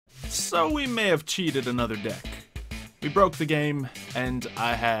So we may have cheated another deck. We broke the game, and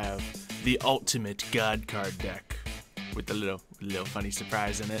I have the ultimate God card deck with a little funny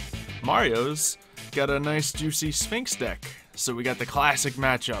surprise in it. Mario's got a nice juicy Sphinx deck, so we got the classic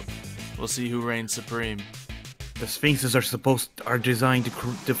matchup. We'll see who reigns supreme. The Sphinxes are designed to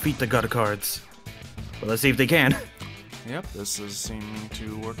defeat the God cards. Well, let's see if they can. Yep, this is seeming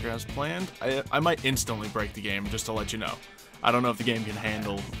to work as planned. I might instantly break the game, just to let you know. I don't know if the game can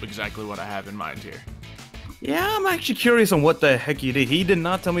handle exactly what I have in mind here. Yeah, I'm actually curious on what the heck he did. He did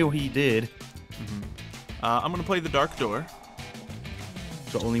not tell me what he did. I'm gonna play the Dark Door.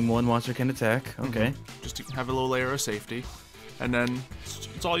 So only one monster can attack. Okay. Just to have a little layer of safety. And then,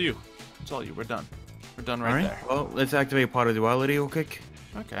 it's all you. It's all you. We're done. We're done right there. Well, let's activate Pot of Duality real quick.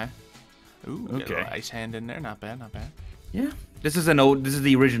 Okay. Ooh, Okay. get a little ice hand in there. Not bad, not bad. Yeah. This is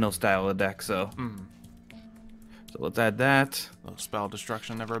the original style of deck, so. So let's add that. Little spell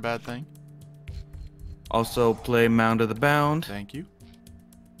destruction, never a bad thing. Also play Mound of the Bound. Thank you.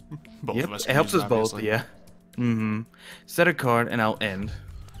 Both Yep, of us it helps use us both, obviously. yeah. Set a card and I'll end.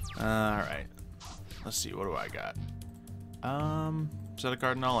 Alright. Let's see, what do I got? Set a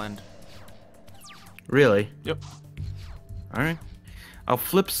card and I'll end. Really? Yep. Alright. I'll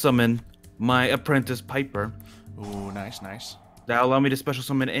flip summon my Apprentice Piper. Ooh, nice, nice. That'll allow me to special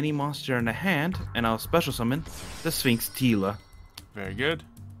summon any monster in the hand, and I'll special summon the Sphinx Tila. Very good.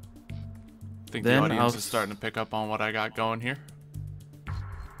 I think Then the audience is starting to pick up on what I got going here.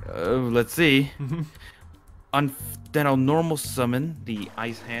 Let's see. Then I'll normal summon the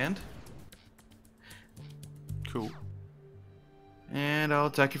Ice Hand. Cool. And I'll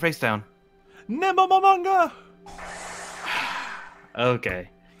attack your face down. Nemomamanga! Okay.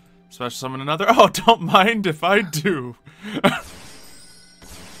 Special summon another? Oh, don't mind if I do.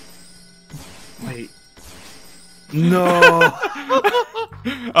 Wait. No!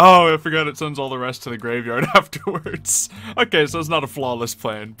 Oh, I forgot it sends all the rest to the graveyard afterwards. Okay, so it's not a flawless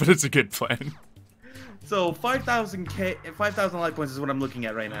plan, but it's a good plan. So 5,000 life points is what I'm looking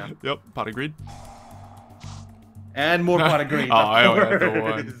at right now. Yep, pot of greed. And more pot of greed. Oh, I only had the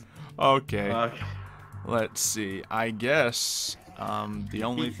one. Okay. Okay. Let's see. I guess the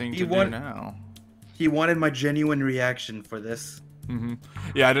only thing to do now. He wanted my genuine reaction for this.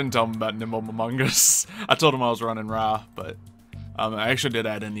 Yeah, I didn't tell him about Nimble Among Us. I told him I was running Ra, but I actually did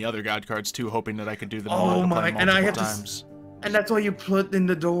add in the other God cards too, hoping that I could do them multiple times. And that's why you put in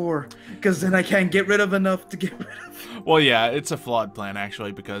the door, because then I can't get rid of enough to get rid of. Well, yeah, it's a flawed plan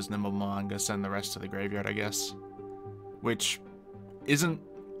actually, because Nimble Among Us send the rest to the graveyard, I guess, which isn't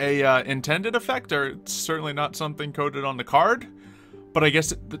a intended effect, or it's certainly not something coded on the card. But I guess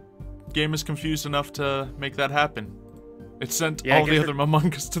the game is confused enough to make that happen. It sent all the other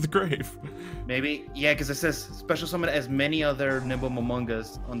Among Us to the grave. Maybe, yeah, because it says special summon as many other Nimble Among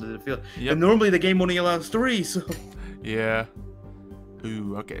Us onto the field. Yep. And normally the game only allows 3, so. Yeah.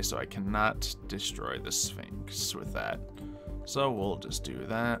 Ooh, okay, so I cannot destroy the Sphinx with that. So we'll just do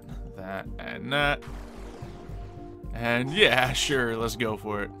that, and that. And yeah, sure, let's go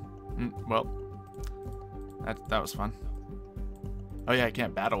for it. Well, that was fun. Oh yeah, I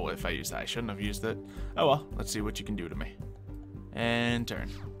can't battle if I use that. I shouldn't have used it. Oh well, let's see what you can do to me. And turn.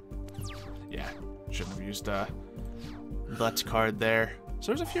 Yeah, shouldn't have used Let's card there. So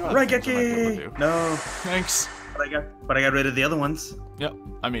there's a few other things I might be able to do. No. Thanks. But I got rid of the other ones. Yep.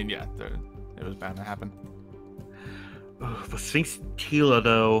 I mean, yeah, it was bound to happen. Oh, but Sphinx Tila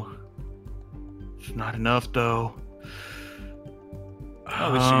though. It's not enough though. Oh,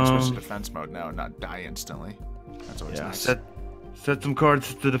 at least you can switch to defense mode now and not die instantly. That's always nice. Set some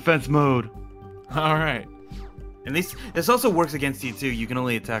cards to defense mode. Alright. And this also works against you too. You can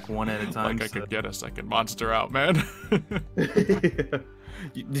only attack one at a time. Like I could get a second monster out, man.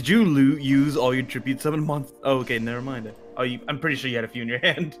 Did you use all your tribute summon monsters? Oh, okay, never mind. Oh, I'm pretty sure you had a few in your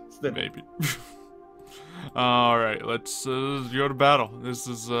hand. Maybe. Alright, let's go to battle. This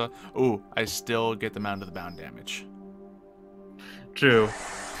is, ooh, I still get the Mound of the Bound damage. True.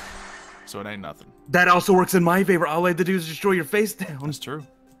 So it ain't nothing. That also works in my favor. All I have to do is destroy your face down. That's true.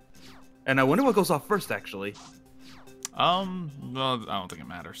 And I wonder what goes off first, actually. Well, I don't think it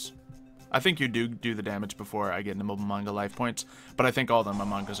matters. I think you do the damage before I get Nimble Manga life points, but I think all the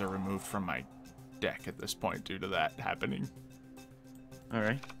Mamangas are removed from my deck at this point due to that happening.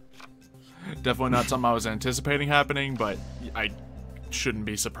 Alright. Definitely not something I was anticipating happening, but I shouldn't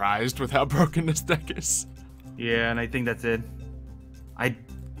be surprised with how broken this deck is. Yeah, and I think that's it.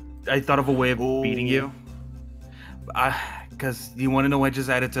 I thought of a way of beating you. Because you want to know what I just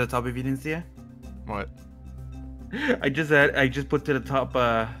added to the top if you didn't see it? What? I just put to the top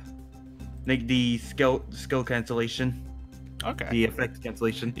like the skill cancellation. Okay. The effect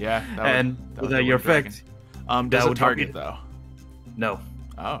cancellation. Yeah. And that would without be your Winged Dragon. effect, Does that it would target help though? no.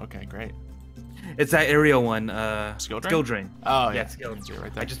 Oh, okay, great. It's that aerial one. Skill drain? Skill drain. Oh, Yeah, yeah. skill. You can see it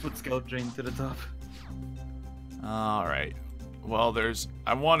right there. I just put skill drain to the top. All right. Well,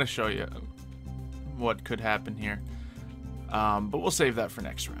 I want to show you what could happen here, but we'll save that for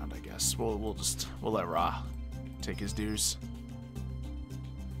next round, I guess. We'll let Ra take his dues.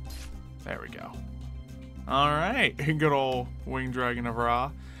 There we go. All right, good old Winged Dragon of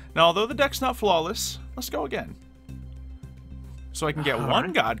Ra. Now, although the deck's not flawless, let's go again. So I can get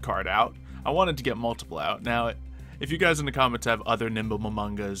one God card out. I wanted to get multiple out. Now, if you guys in the comments have other Nimble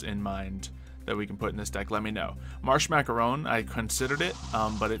Momongas in mind that we can put in this deck, let me know. Marsh Macaron, I considered it,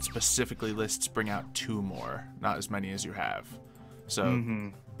 but it specifically lists bring out 2 more, not as many as you have. So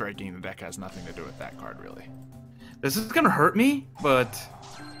breaking the deck has nothing to do with that card, really. This is gonna hurt me, but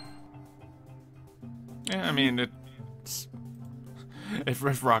Yeah, I mean, it's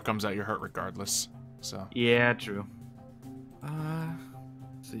if Rock comes out, you're hurt regardless. So yeah, true.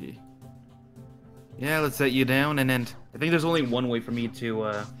 Let's see. Yeah, let's set you down, and then I think there's only one way for me to.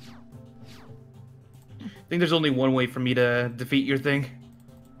 I think there's only one way for me to defeat your thing.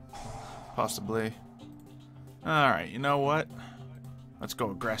 possibly. All right, you know what? Let's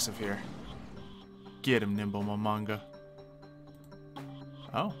go aggressive here. Get him, Nimble Momanga.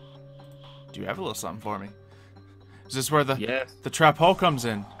 Oh, do you have a little something for me? Is this where the trap hole comes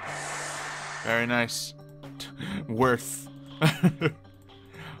in? Very nice. Worth.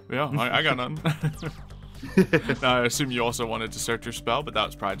 Yeah, I got nothing. Now, I assume you also wanted to search your spell, but that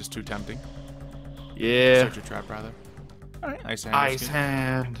was probably just too tempting. Yeah. Search your trap, rather. Alright, Ice Hand. Ice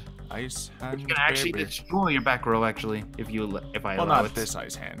Hand. Ice Hand. You can actually destroy your back row, actually, if I allow it. Well, not this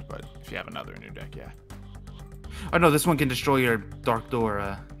Ice Hand, but if you have another in your deck, yeah. Oh no, this one can destroy your Dark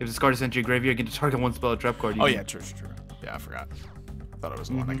Door. If this card is sent to your graveyard, you can target one spell or trap card. Oh yeah, true. Yeah, I forgot. Thought it was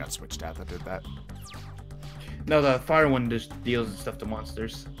the one that got switched out that did that. No, the fire one just deals stuff to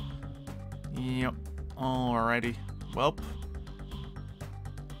monsters. Yep. Alrighty. Welp.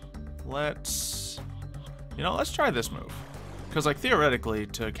 Let's try this move. Because, like, theoretically,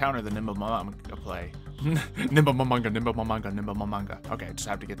 to counter the Nimble Momanga play... Nimble Momanga. Okay, just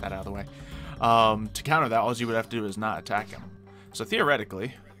have to get that out of the way. To counter that, all you would have to do is not attack him. So,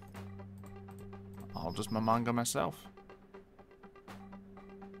 theoretically, I'll just Momanga myself.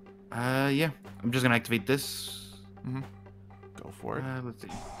 Yeah. I'm just gonna activate this. Go for it. Let's see.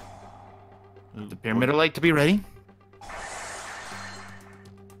 The Pyramidal Light to be ready.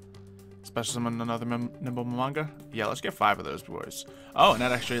 Special summon another Nimble Momanga? Yeah, let's get 5 of those boys. Oh, and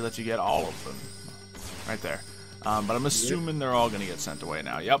that actually lets you get all of them. Right there. But I'm assuming they're all going to get sent away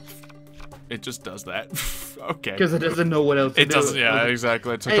now. Yep. It just does that. Okay. Because it doesn't know what else to do. It doesn't, yeah,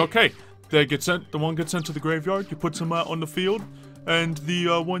 exactly. It's like, okay, they get sent, the one gets sent to the graveyard, you put some out on the field, and the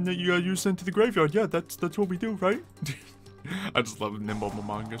one that you sent to the graveyard, yeah, that's what we do, right? I just love Nimble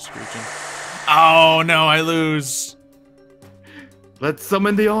Momanga screeching. Oh, no, I lose. Let's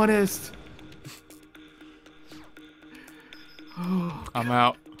summon the Honest. I'm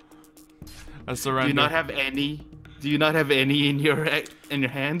out. I surrender. Do you not have any? Do you not have any in your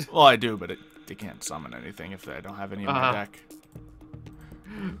hand? Well, I do, but they can't summon anything if I don't have any in my deck.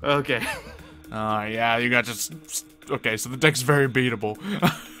 Okay. Yeah, you got just... Okay, so the deck's very beatable,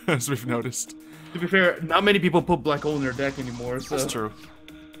 as we've noticed. To be fair, not many people put Black Hole in their deck anymore, so... That's true.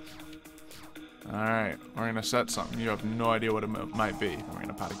 Alright, we're gonna set something. You have no idea what it might be. We're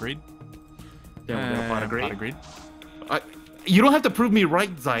gonna Pot of Greed. Yeah, we're gonna Pot of Greed. Pot of Greed. You don't have to prove me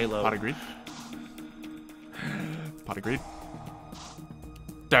right, Xylo. Pot of Greed. Pot of Greed.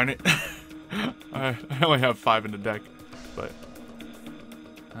 Darn it. I only have 5 in the deck, but...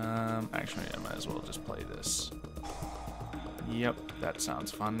 actually, I might as well just play this. Yep, that sounds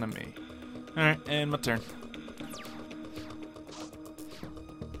fun to me. Alright, and my turn.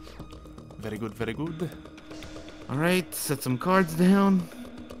 Very good, very good. Alright, set some cards down.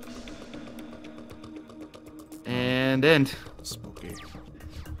 And end. Spooky.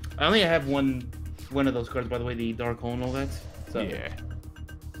 I only have one of those cards, by the way, the Dark Hole and all that. So Yeah.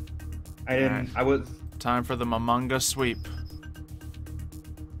 I didn't. Alright. I was. Time for the Momanga sweep.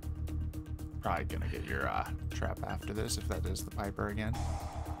 Probably gonna get your trap after this if that is the Piper again.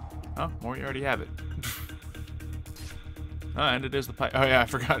 Oh, more you already have it. Oh, and it is the Piper. Oh yeah, I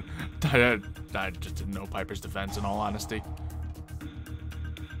forgot. I just didn't know Piper's defense in all honesty.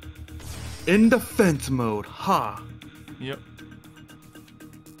 In defense mode, ha. Yep.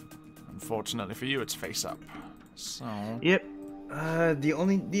 Unfortunately for you, it's face up. So. Yep.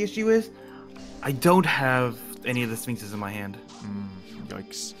 The issue is, I don't have any of the Sphinxes in my hand.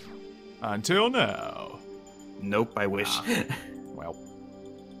 Yikes. Until now. Nope, I wish. Well.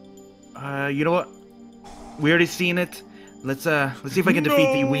 You know what? We already seen it. Let's see if I can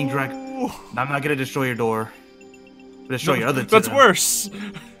defeat the winged dragon. I'm not gonna destroy your door. Destroy your other two. That's worse.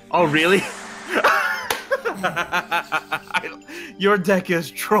 Oh, really? Your deck is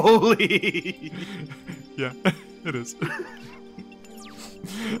trolly. Yeah, it is.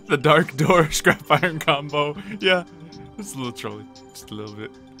 The dark door scrap iron combo. Yeah, it's a little trolly. Just a little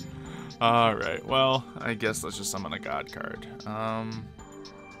bit. Alright, well, I guess let's just summon a god card.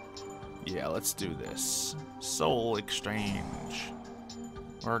 Yeah, let's do this. Soul exchange.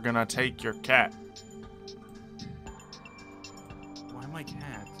 We're gonna take your cat. Why my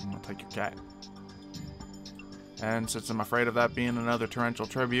cat? I'm gonna take your cat. And since I'm afraid of that being another torrential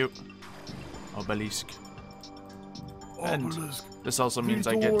tribute, obelisk. And this also means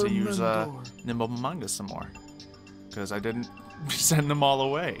I get to use Nimble Manga some more. Because I didn't send them all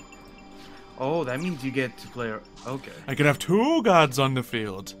away. Oh, that means you get to play... Okay. I could have 2 gods on the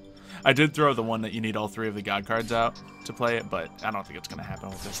field. I did throw the one that you need all 3 of the god cards out to play it, but I don't think it's going to happen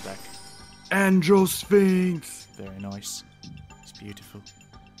with this deck. Androsphinx! Very nice. It's beautiful.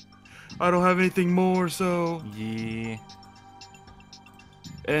 I don't have anything more, so... Yeah.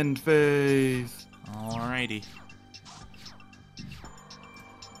 End phase. Alrighty.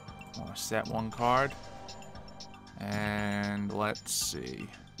 I'll set 1 card. And let's see.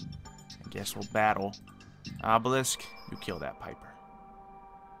 I guess we'll battle. Obelisk, you kill that Piper.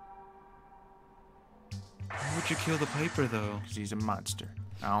 Why would you kill the Piper, though? Because he's a monster.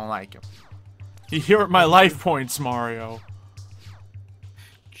 I don't like him. He hurt my life points, Mario.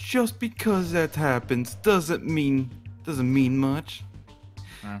 Just because that happens doesn't mean much.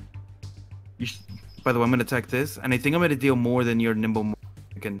 By the way, I'm gonna attack this, and I think I'm gonna deal more than your nimble.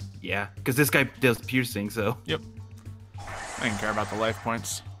 Yeah, because this guy does piercing, so. Yep. I didn't care about the life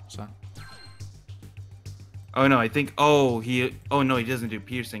points, so. Oh no, I think. Oh no, he doesn't do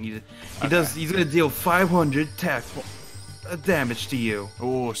piercing. He does. He's gonna deal 500 damage to you.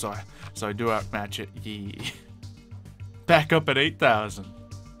 Oh, so I do outmatch it. Yeah. Back up at 8,000.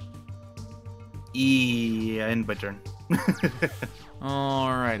 Yeah, end my turn.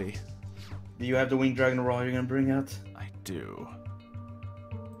 Alrighty. Do you have the winged dragon roll you're gonna bring out? I do.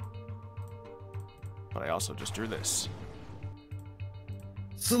 But I also just drew this.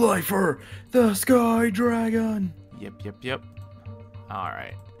 Slifer, the Sky Dragon! Yep.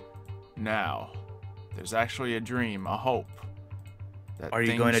 Alright. Now, there's actually a dream, a hope. That Are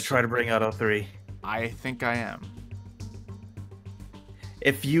you going to try to bring out all 3? I think I am.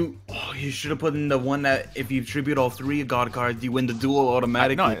 If you... Oh, you should have put in the one that if you tribute all 3 god cards, you win the duel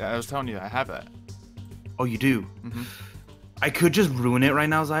automatically. No, I was telling you, I have that. Oh, you do? Mm-hmm. I could just ruin it right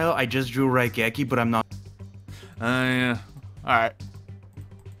now, Xylo. I just drew Raigeki, but I'm not... Yeah. Alright.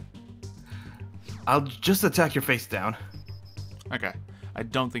 I'll just attack your face down. Okay. I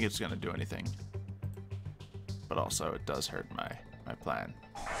don't think it's going to do anything. But also, it does hurt my plan.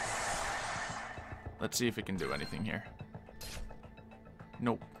 Let's see if it can do anything here.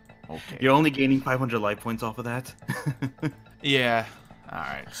 Nope. Okay. You're only gaining 500 life points off of that. Yeah.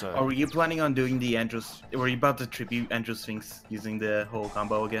 Alright, so... Or were you planning on doing the Andros... Were you about to tribute Androsphinx using the whole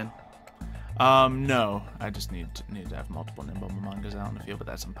combo again? No. I just need to have multiple Nimble Mangas out in the field, but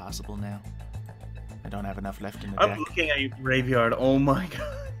that's impossible now. I don't have enough left in the deck. I'm looking at your graveyard. Oh my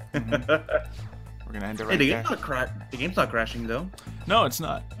god. We're gonna end it right there. The game's not crashing, though. No, it's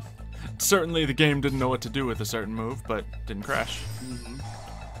not. Certainly the game didn't know what to do with a certain move, but didn't crash.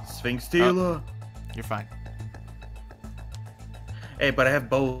 Sphinx Stealer. You're fine. Hey, but I have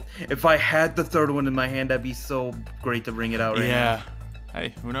both. If I had the 3rd one in my hand, that'd be so great to bring it out right now. Yeah.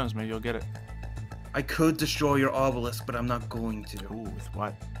 Hey, who knows? Maybe you'll get it. I could destroy your obelisk, but I'm not going to. Ooh, with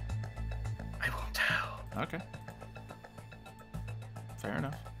what? I won't tell. Okay. Fair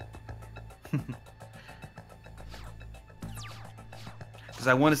enough. Because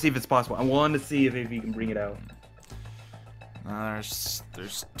I want to see if it's possible. I want to see if you can bring it out.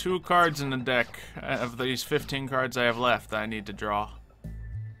 There's 2 cards in the deck. Of these 15 cards I have left that I need to draw.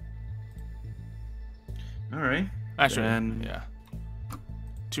 Alright. Actually, then... yeah.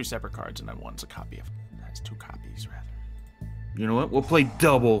 2 separate cards, and then one's a copy of... It has 2 copies, rather. You know what? We'll play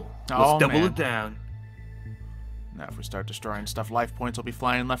double. Let's double it down. Now, if we start destroying stuff, life points will be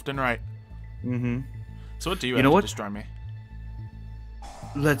flying left and right. Mm-hmm. So what do you have to destroy me?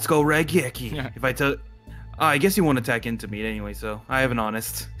 Let's go Raigeki. If I tell... I guess you won't attack into me anyway, so I have an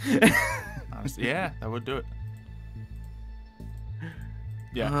honest. Honestly, yeah, that would do it.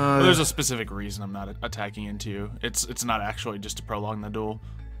 Yeah, well, there's a specific reason I'm not attacking into you. It's not actually just to prolong the duel.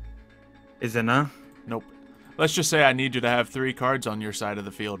 Is it not? Nope. Let's just say I need you to have 3 cards on your side of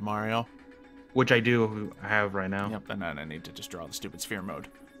the field, Mario. Which I do have right now. Yep, and then I need to just draw the stupid sphere mode.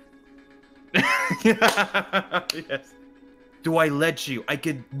 Yes. Do I let you? I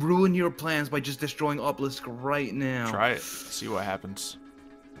could ruin your plans by just destroying Obelisk right now. Try it. See what happens.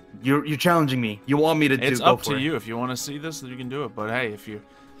 You're challenging me. You want me to do? It's go up for to it. you. If you want to see this, you can do it. But hey, if you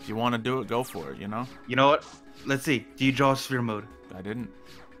want to do it, go for it. You know. You know what? Let's see. Do you draw sphere mode? I didn't.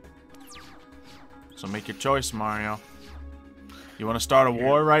 So make your choice, Mario. You want to start a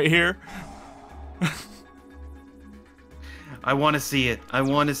war right here? I want to see it. I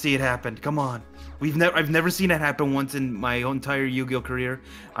want to see it happen. Come on. I've never seen it happen once in my entire Yu-Gi-Oh career.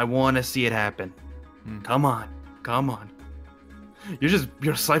 I want to see it happen. Come on. Come on.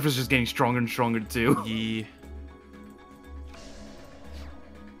 Your Cypher's just getting stronger and stronger too. Yeah.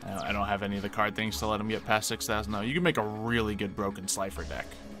 I don't have any of the card things to let him get past 6,000. No, you can make a really good broken Slifer deck.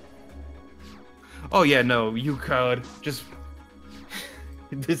 Oh yeah, no, you could. Just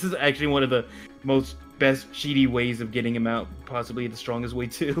this is actually one of the best cheaty ways of getting him out. Possibly the strongest way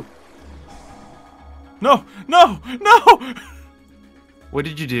too. No! No! No! What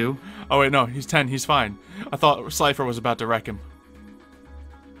did you do? Oh wait, no, he's 10. He's fine. I thought Slifer was about to wreck him.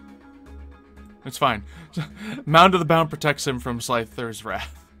 It's fine. Mound of the Bound protects him from Slifer's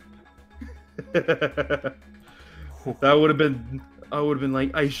wrath. That would have been. I would have been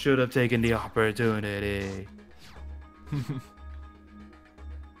like, I should have taken the opportunity.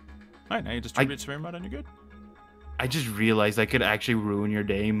 Alright, now you distribute sphere mode and you're good. I just realized I could actually ruin your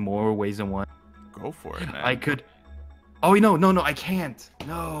day in more ways than one. Go for it, man. I could. Oh no, I can't.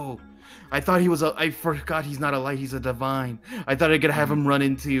 No. I thought he was I forgot he's not a light, he's a divine. I thought I could have him run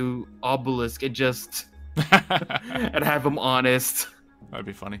into Obelisk and just and have him honest. That'd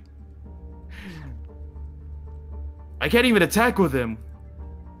be funny. I can't even attack with him.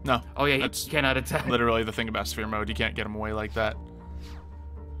 No. Oh yeah, that's he cannot attack. Literally the thing about sphere mode, you can't get him away like that.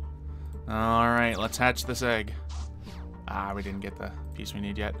 Alright, let's hatch this egg. Ah, we didn't get the piece we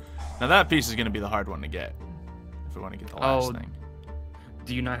need yet. Now that piece is going to be the hard one to get. If we want to get the last thing.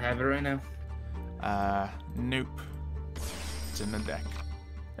 Do you not have it right now? Nope. It's in the deck.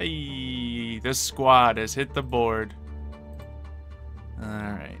 Hey, this squad has hit the board.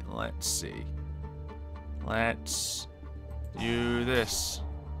 Alright, let's see. Let's do this.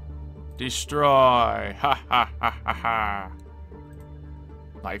 Destroy. Ha ha ha ha ha.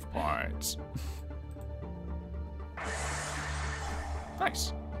 Life points.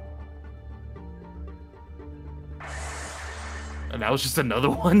 Nice. And that was just another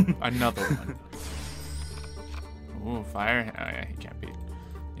one? Another one. Ooh, fire. Oh yeah, he can't beat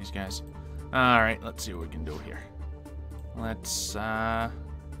these guys. Alright, let's see what we can do here. Let's, yeah,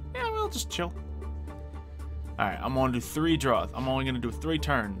 we'll just chill. Alright, I'm gonna do 3 draws. I'm only gonna do 3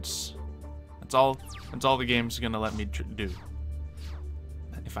 turns. That's all the game's gonna let me do.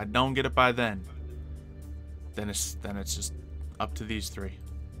 If I don't get it by then it's just up to these 3.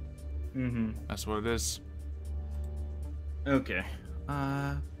 Mm-hmm. That's what it is. Okay.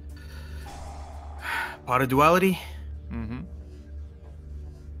 Pot of Duality? Mm-hmm.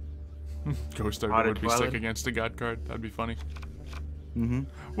 Ghost Ogre would be sick against a god card. That'd be funny. Mm-hmm.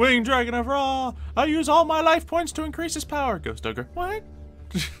 Winged Dragon of Ra! I use all my life points to increase his power. Ghost Ogre. What?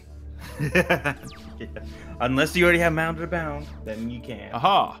 Yeah. Unless you already have Mounted Bound, then you can.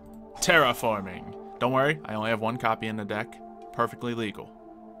 Aha! Terraforming. Don't worry, I only have 1 copy in the deck. Perfectly legal.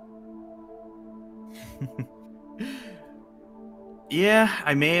 Yeah,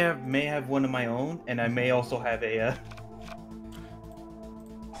 I may have one of my own, and I may also have a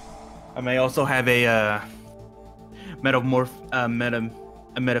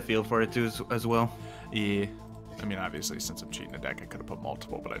meta field for it too as well. Yeah. I mean, obviously, since I'm cheating the deck, I could have put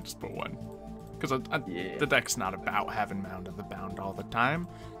multiple, but I just put 1. Because the deck's not about having Mound of the Bound all the time.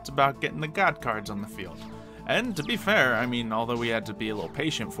 It's about getting the god cards on the field. And to be fair, I mean, although we had to be a little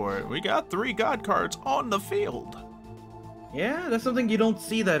patient for it, we got 3 god cards on the field. Yeah, that's something you don't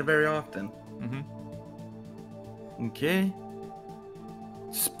see that very often. Mm-hmm. Okay.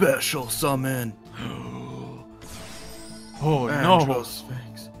 Special summon. Oh no!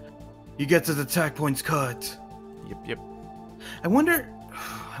 Sphinx. He gets his attack points cut. Yep. I wonder.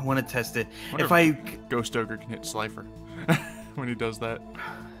 I want to test it. If Ghost Ogre can hit Slifer when he does that.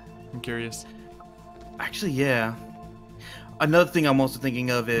 I'm curious. Actually, yeah. Another thing I'm also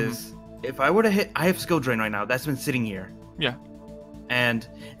thinking of is if I were to hit, I have Skill Drain right now. That's been sitting here. Yeah. And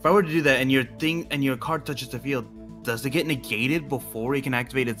if I were to do that, and your card touches the field, does it get negated before it can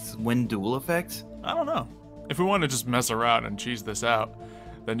activate its Wind Duel effect? I don't know. If we want to just mess around and cheese this out,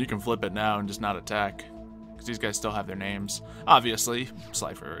 then you can flip it now and just not attack. Because these guys still have their names. Obviously,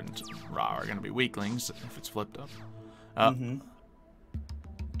 Slifer and Ra are going to be weaklings if it's flipped up.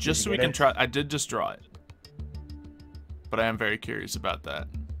 just so we can try. I did just draw it, but I am very curious about that.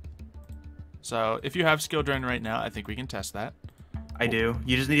 So if you have skill drain right now, I think we can test that. I do.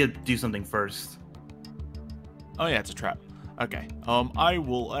 You just need to do something first. Oh yeah, it's a trap. Okay. I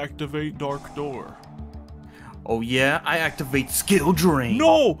will activate Dark Door. Oh yeah, I activate skill drain.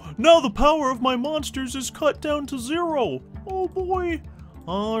 No! Now the power of my monsters is cut down to 0. Oh boy.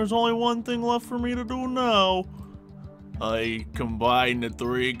 There's only one thing left for me to do now. I combine the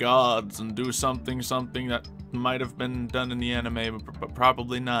 3 gods and do something that might have been done in the anime, but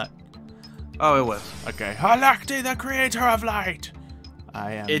probably not. Oh, it was. Okay. Halakti, the creator of light.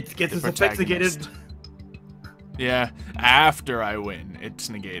 I am. It gets its effects protagonist. negated. Yeah, after I win, it's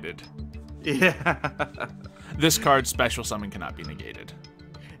negated. Yeah. This card's special summon cannot be negated.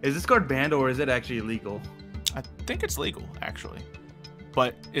 Is this card banned or is it actually illegal? I think it's legal, actually.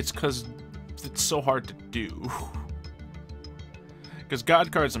 But it's because it's so hard to do. Because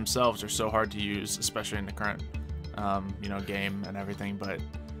god cards themselves are so hard to use, especially in the current, game and everything. But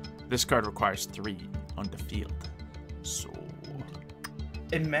this card requires 3 on the field. So...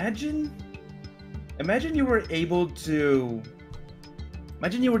 Imagine you were able to...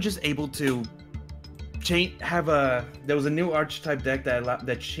 Imagine you were just able to there was a new archetype deck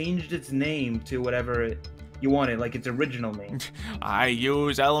that changed its name to whatever you wanted, like its original name. I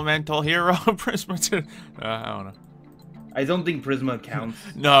use Elemental Hero Prisma. I don't know. I don't think Prisma counts.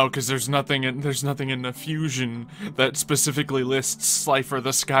 No, because there's nothing in the fusion that specifically lists Slifer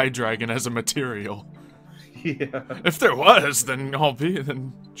the Sky Dragon as a material. Yeah. If there was,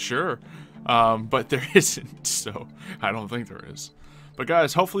 then sure. But there isn't, so I don't think there is. But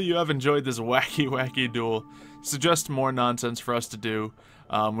guys, hopefully you have enjoyed this wacky duel. Suggest more nonsense for us to do.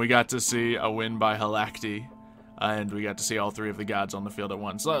 We got to see a win by Halakti, and we got to see all 3 of the gods on the field at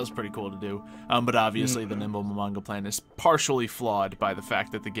once. So that was pretty cool to do. But obviously the Nimble Momonga plan is partially flawed by the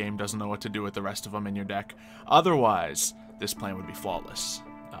fact that the game doesn't know what to do with the rest of them in your deck. Otherwise, this plan would be flawless.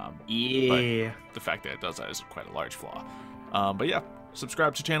 Yeah. But the fact that it does that is quite a large flaw. But yeah,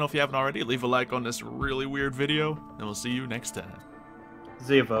 subscribe to the channel if you haven't already. Leave a like on this really weird video, and we'll see you next time.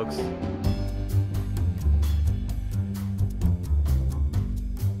 See you, folks.